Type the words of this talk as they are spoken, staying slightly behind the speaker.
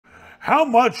how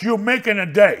much you make in a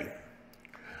day.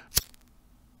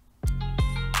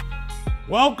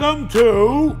 Welcome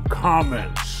to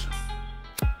comments.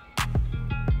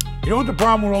 You know what the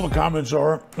problem with all the comments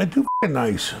are? They're too f***ing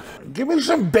nice. Give me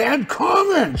some bad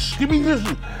comments. Give me this.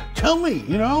 Tell me,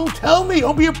 you know? Tell me.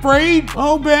 Don't be afraid.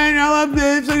 Oh, Ben, I love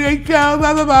this. Blah,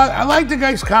 blah, blah. I like the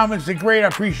guy's comments. They're great. I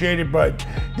appreciate it. But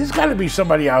there's got to be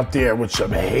somebody out there with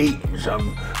some hate and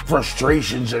some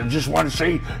frustrations and just want to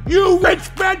say, you rich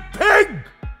fat pig!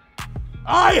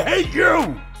 I hate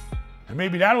you! And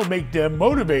maybe that'll make them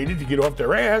motivated to get off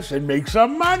their ass and make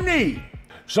some money.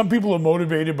 Some people are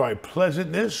motivated by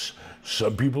pleasantness.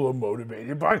 Some people are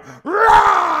motivated by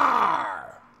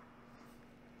roar.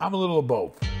 I'm a little of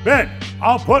both. Ben,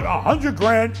 I'll put 100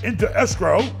 grand into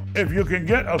escrow if you can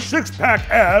get a 6-pack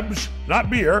abs, not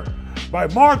beer, by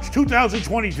March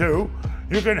 2022.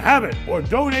 You can have it or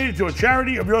donate it to a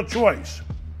charity of your choice.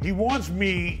 He wants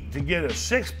me to get a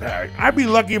 6-pack. I'd be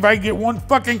lucky if I get one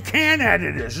fucking can out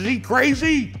of this. Is he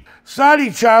crazy? Sorry,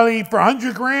 Charlie, for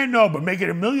 100 grand? No, but make it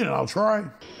 $1 million and I'll try.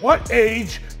 What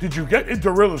age did you get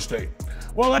into real estate?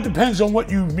 Well, that depends on what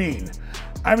you mean.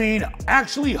 I mean,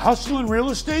 actually hustling real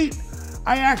estate,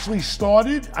 I actually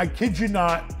started, I kid you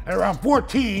not, at around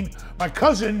 14, my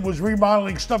cousin was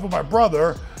remodeling stuff with my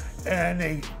brother, and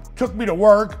they took me to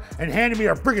work and handed me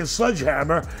a freaking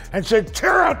sledgehammer and said,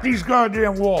 tear out these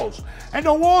goddamn walls. And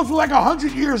the walls were like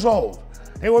 100 years old.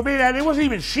 They were made out, it wasn't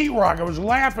even sheetrock, it was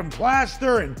lath and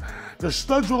plaster, and the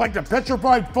studs were like the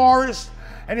petrified forest,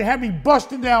 and they had me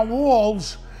busting down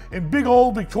walls in big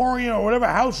old Victorian or whatever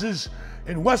houses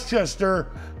in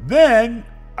Westchester. Then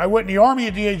I went in the Army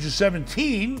at the age of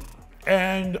 17,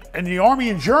 and in the Army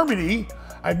in Germany,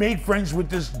 I made friends with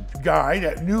this guy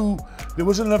that knew there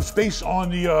wasn't enough space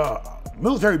on the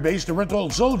military base to rent all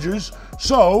the soldiers,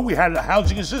 so we had a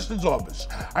housing assistance office.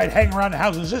 I'd hang around the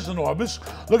housing assistance office,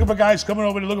 looking for guys coming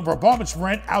over and looking for apartments to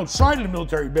rent outside of the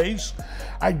military base.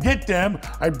 I'd get them,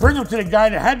 I'd bring them to the guy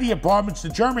that had the apartments, the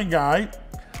German guy.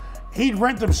 He'd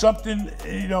rent them something,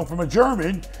 you know, from a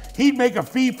German. He'd make a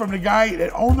fee from the guy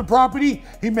that owned the property.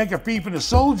 He'd make a fee from the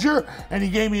soldier, and he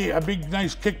gave me a big,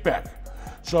 nice kickback.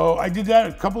 So I did that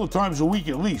a couple of times a week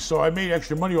at least. So I made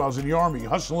extra money while I was in the Army,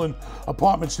 hustling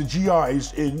apartments to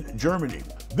GIs in Germany.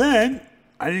 Then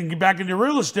I didn't get back into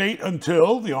real estate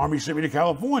until the Army sent me to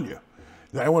California.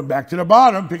 Then I went back to the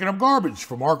bottom, picking up garbage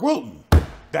for Mark Wilton.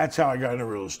 That's how I got into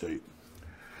real estate.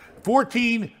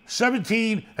 14,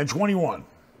 17, and 21.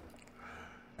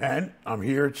 And I'm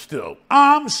here still.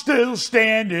 I'm still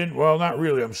standing. Well, not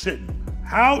really, I'm sitting.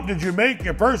 How did you make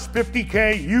your first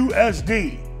 50K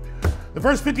USD? The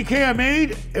first 50K I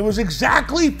made, it was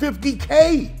exactly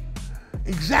 50K.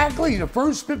 Exactly, the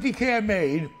first 50K I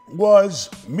made was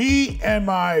me and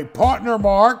my partner,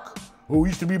 Mark, who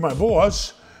used to be my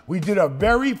boss. We did our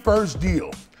very first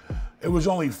deal. It was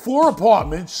only 4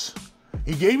 apartments.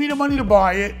 He gave me the money to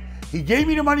buy it. He gave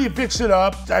me the money to fix it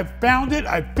up. I found it,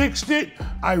 I fixed it,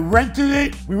 I rented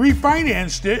it, we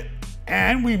refinanced it,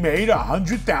 and we made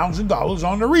 $100,000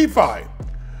 on the refi.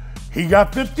 He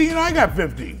got 50 and I got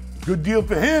 50. Good deal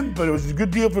for him, but it was a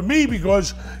good deal for me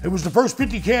because it was the first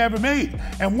 50K I ever made.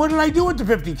 And what did I do with the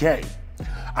 50K?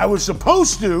 I was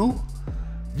supposed to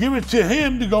give it to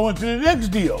him to go into the next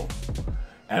deal.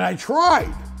 And I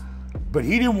tried, but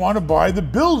he didn't want to buy the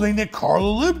building that Carla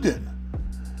lived in.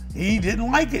 He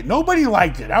didn't like it. Nobody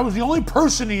liked it. I was the only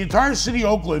person in the entire city of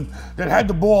Oakland that had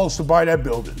the balls to buy that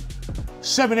building.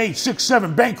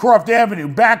 7867 Bancroft Avenue,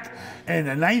 back in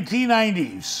the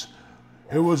 1990s.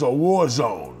 It was a war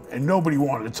zone, and nobody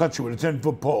wanted to touch it with a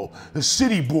 10-foot pole. The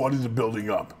city boarded the building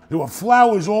up. There were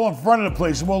flowers all in front of the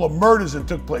place of all the murders that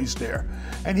took place there.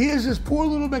 And here's this poor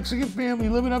little Mexican family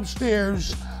living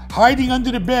upstairs, hiding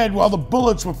under the bed while the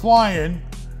bullets were flying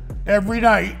every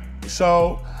night.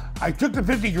 So I took the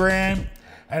 50 grand,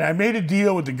 and I made a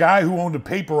deal with the guy who owned the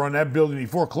paper on that building. He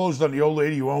foreclosed on the old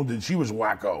lady who owned it. She was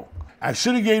wacko. I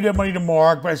should have gave that money to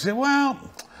Mark, but I said, well,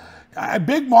 I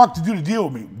begged Mark to do the deal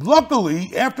with me.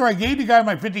 Luckily, after I gave the guy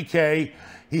my 50K,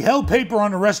 he held paper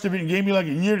on the rest of it and gave me like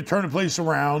a year to turn the place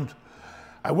around.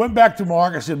 I went back to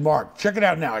Mark. I said, Mark, check it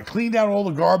out now. I cleaned out all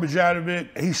the garbage out of it.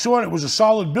 He saw it was a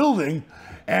solid building,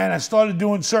 and I started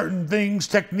doing certain things,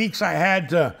 techniques I had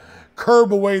to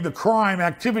curb away the crime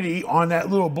activity on that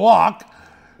little block.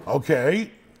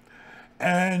 Okay.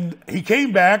 And he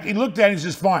came back. He looked at it and he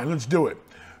says, fine, let's do it.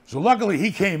 So luckily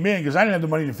he came in because I didn't have the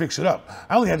money to fix it up.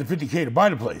 I only had the 50K to buy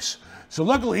the place. So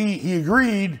luckily he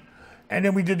agreed, and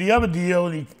then we did the other deal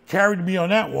and he carried me on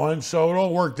that one, so it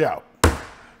all worked out.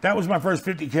 That was my first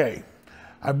 50K.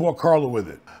 I bought Carla with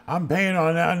it. I'm paying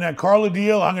on that Carla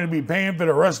deal. I'm going to be paying for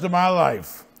the rest of my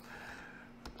life.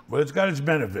 but it's got its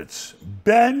benefits.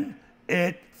 Ben,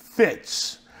 it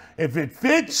fits. If it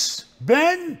fits,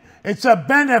 Ben, it's a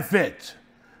benefit.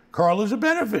 Carla's a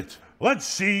benefit. Let's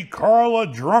see Carla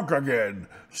drunk again.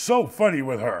 So funny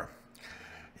with her.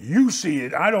 You see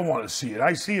it, I don't want to see it.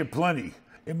 I see it plenty.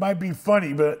 It might be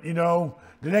funny, but you know,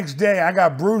 the next day I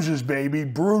got bruises, baby,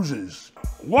 bruises.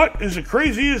 What is the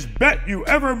craziest bet you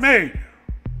ever made?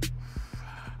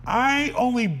 I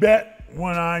only bet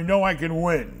when I know I can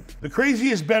win. The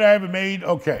craziest bet I ever made,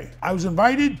 okay. I was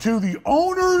invited to the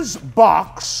owner's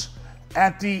box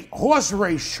at the horse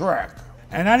race track.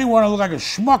 And I didn't want to look like a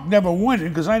schmuck never winning,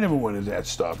 because I never win at that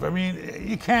stuff. I mean,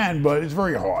 you can, but it's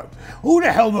very hard. Who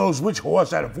the hell knows which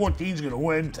horse out of 14 is going to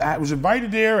win? I was invited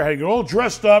there, I had to get all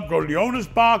dressed up, go to the owner's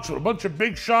box with a bunch of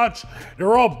big shots.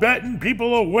 They're all betting,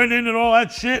 people are winning and all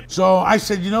that shit. So I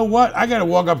said, you know what? I got to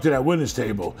walk up to that winner's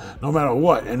table, no matter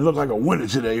what, and look like a winner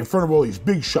today in front of all these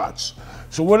big shots.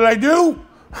 So what did I do?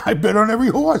 I bet on every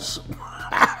horse.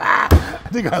 I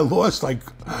think I lost like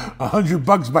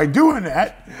 $100 by doing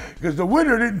that because the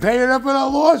winner didn't pay enough for the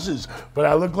losses. But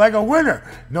I looked like a winner.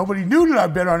 Nobody knew that I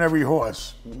bet on every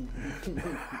horse.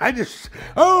 I just,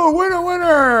 oh, winner,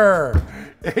 winner.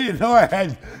 They didn't know I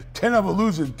had 10 of them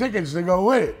losing tickets to go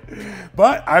with it.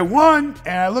 But I won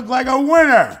and I looked like a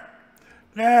winner.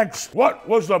 Next, what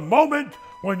was the moment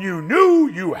when you knew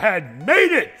you had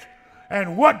made it?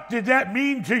 And what did that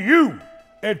mean to you?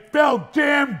 It felt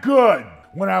damn good.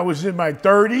 When I was in my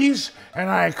 30s and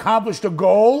I accomplished a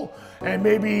goal and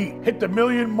maybe hit the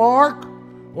million mark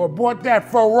or bought that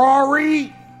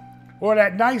Ferrari or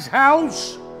that nice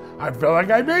house, I felt like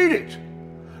I made it.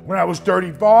 When I was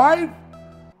 35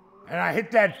 and I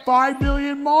hit that 5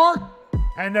 million mark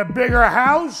and the bigger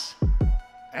house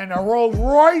and a Rolls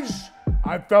Royce,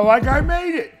 I felt like I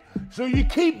made it. So you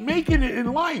keep making it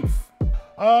in life.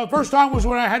 First time was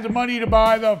when I had the money to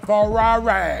buy the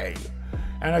Ferrari.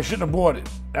 And I shouldn't have bought it.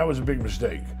 That was a big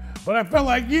mistake. But I felt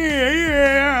like,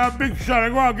 yeah, big shot. I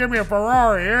go out, give me a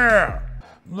Ferrari, yeah.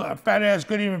 A fat ass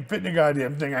couldn't even fit in the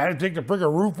goddamn thing. I had to take the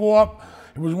freaking roof off.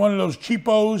 It was one of those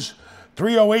cheapos,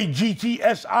 308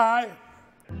 GTSI.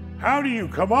 How do you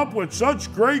come up with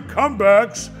such great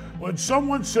comebacks when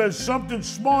someone says something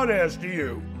smart ass to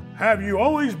you? Have you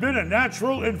always been a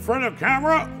natural in front of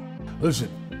camera? Listen,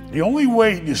 the only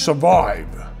way you survive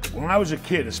when I was a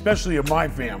kid, especially in my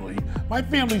family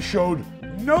showed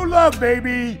no love,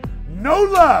 baby, no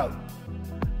love.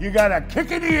 You got a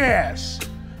kick in the ass.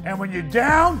 And when you're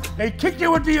down, they kick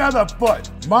you with the other foot.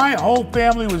 My whole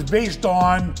family was based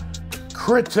on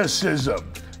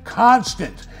criticism,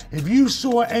 constant. If you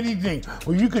saw anything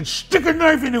where you could stick a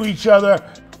knife into each other,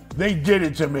 they did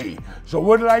it to me. So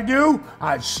what did I do?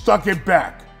 I stuck it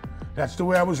back. That's the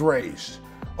way I was raised.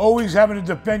 Always having to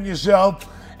defend yourself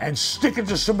and stick it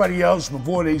to somebody else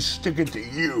before they stick it to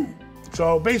you.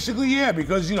 So basically, yeah,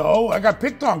 because, you know, I got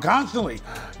picked on constantly.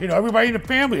 You know, everybody in the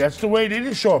family, that's the way they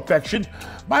didn't show affection.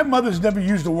 My mother's never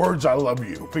used the words, I love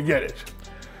you, forget it.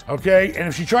 Okay, and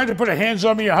if she tried to put her hands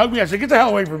on me or hug me, I said, get the hell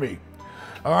away from me.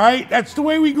 All right, that's the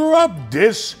way we grew up,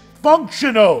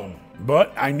 dysfunctional.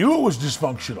 But I knew it was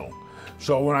dysfunctional.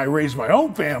 So when I raised my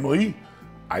own family,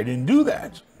 I didn't do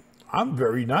that. I'm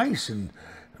very nice and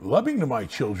loving to my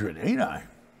children, ain't I?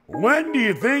 When do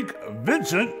you think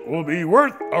Vincent will be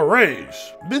worth a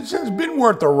raise? Vincent's been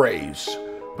worth a raise,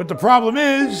 but the problem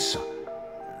is,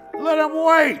 let him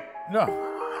wait. No,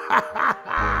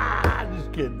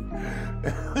 just kidding.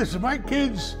 Listen, my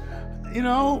kids, you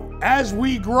know, as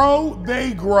we grow,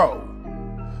 they grow.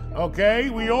 Okay,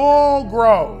 we all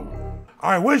grow.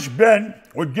 I wish Ben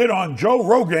would get on Joe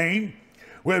Rogan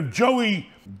with Joey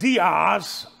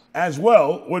Diaz as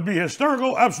well. Would be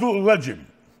hysterical, absolute legend.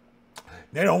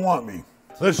 They don't want me.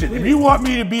 Listen, if you want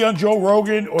me to be on Joe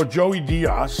Rogan or Joey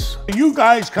Diaz, you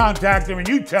guys contact them and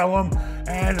you tell them,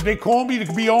 and if they call me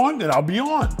to be on, then I'll be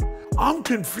on. I'm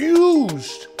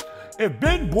confused. If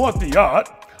Ben bought the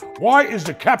yacht, why is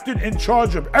the captain in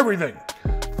charge of everything?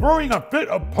 Throwing a fit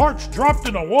of parts dropped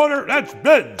in the water, that's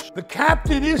Ben's. The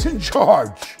captain is in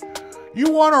charge.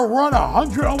 You want to run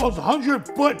almost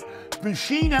 100-foot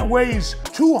machine that weighs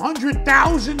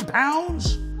 200,000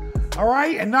 pounds? All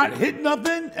right, and not hit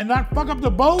nothing and not fuck up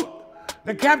the boat?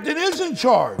 The captain is in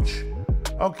charge,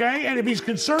 okay? And if he's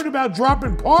concerned about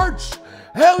dropping parts,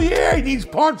 hell yeah, he needs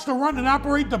parts to run and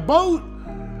operate the boat,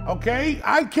 okay?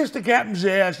 I kiss the captain's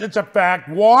ass, it's a fact.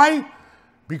 Why?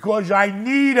 Because I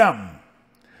need him.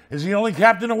 Is he the only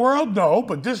captain in the world? No,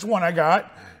 but this one I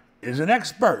got is an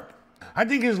expert. I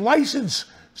think his license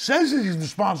says that he's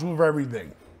responsible for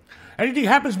everything. Anything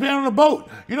happens to be on a boat,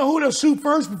 you know who they'll sue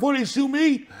first before they sue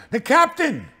me? The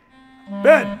captain.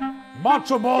 Ben,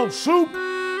 matzo ball soup,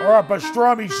 or a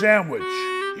pastrami sandwich?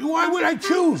 Why would I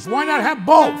choose? Why not have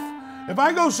both? If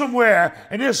I go somewhere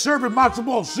and they're serving matzo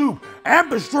ball soup and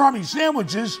pastrami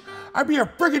sandwiches, I'd be a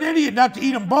friggin' idiot not to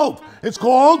eat them both. It's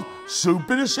called soup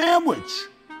and a sandwich.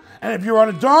 And if you're on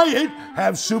a diet,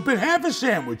 have soup and half a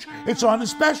sandwich. It's on a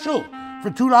special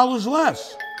for $2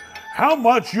 less. How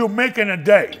much you make in a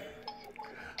day?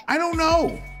 I don't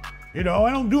know. You know,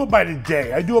 I don't do it by the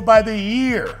day. I do it by the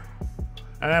year.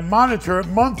 And I monitor it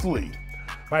monthly.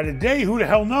 By the day, who the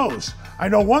hell knows? I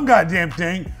know one goddamn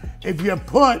thing. If you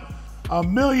put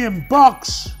 $1 million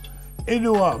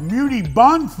into a muni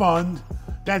bond fund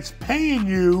that's paying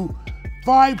you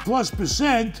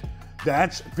 5+%,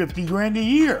 that's 50 grand a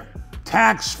year,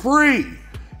 tax free.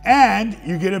 And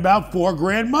you get about 4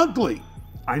 grand monthly.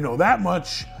 I know that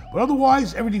much, but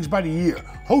otherwise everything's by the year.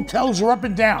 Hotels are up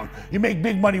and down. You make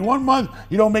big money one month,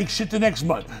 you don't make shit the next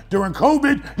month. During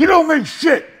COVID, you don't make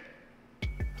shit.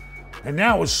 And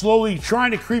now it's slowly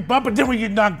trying to creep up, but then we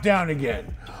get knocked down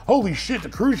again. Holy shit, the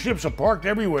cruise ships are parked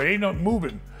everywhere. Ain't nothing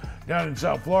moving down in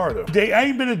South Florida. I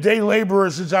ain't been a day laborer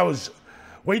since I was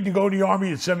waiting to go to the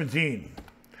Army at 17.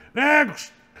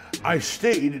 Next, I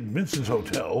stayed at Vincent's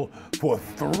Hotel for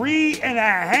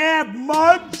 3.5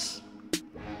 months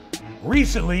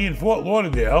recently in Fort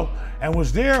Lauderdale and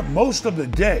was there most of the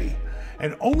day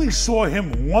and only saw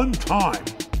him one time.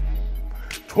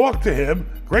 Talked to him,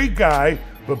 great guy,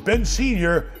 but Ben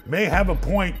Sr. may have a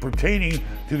point pertaining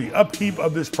to the upkeep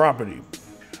of this property.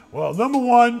 Well, number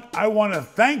one, I want to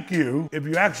thank you. If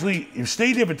you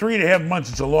stayed there for 3.5 months,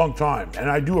 it's a long time, and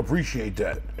I do appreciate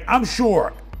that. I'm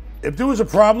sure if there was a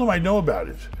problem, I know about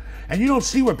it. And you don't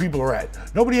see where people are at.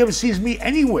 Nobody ever sees me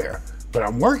anywhere, but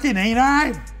I'm working, ain't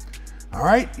I? All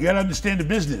right, you got to understand the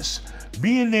business.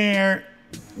 Being there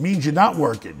means you're not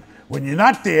working. When you're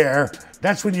not there,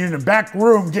 that's when you're in the back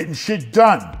room getting shit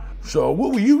done. So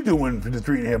what were you doing for the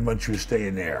 3.5 months you were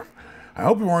staying there? I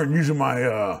hope you weren't using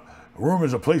my room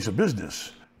as a place of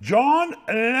business. John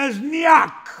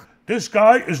Lesniak. This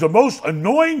guy is the most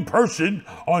annoying person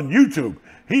on YouTube.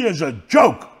 He is a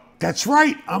joke. That's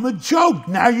right, I'm a joke.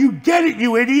 Now you get it,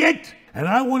 you idiot. And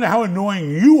I wonder how annoying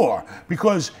you are,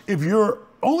 because if you're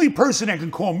only person that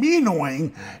can call me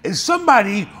annoying is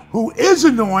somebody who is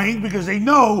annoying because they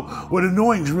know what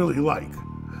annoying's really like.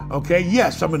 Okay,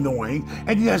 yes, I'm annoying,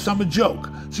 and yes, I'm a joke.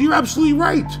 So you're absolutely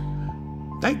right.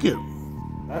 Thank you.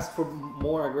 Ask for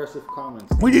more aggressive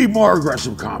comments. We need more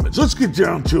aggressive comments. Let's get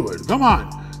down to it. Come on,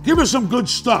 give us some good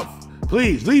stuff.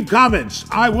 Please, leave comments.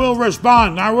 I will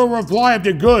respond. I will reply if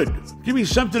they're good. Give me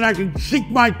something I can sink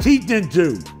my teeth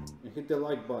into. And hit the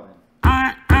like button.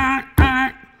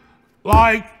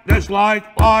 Like, dislike.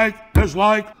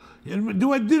 Didn't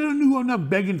do enough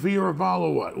begging for you, Rafal,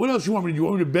 or what? What else you want me to do? You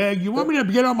want me to beg? You want me to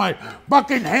get on my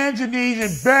fucking hands and knees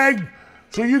and beg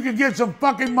so you can get some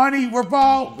fucking money,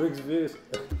 Rafal?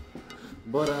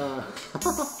 But,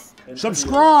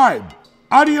 subscribe.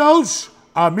 Adios,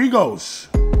 amigos.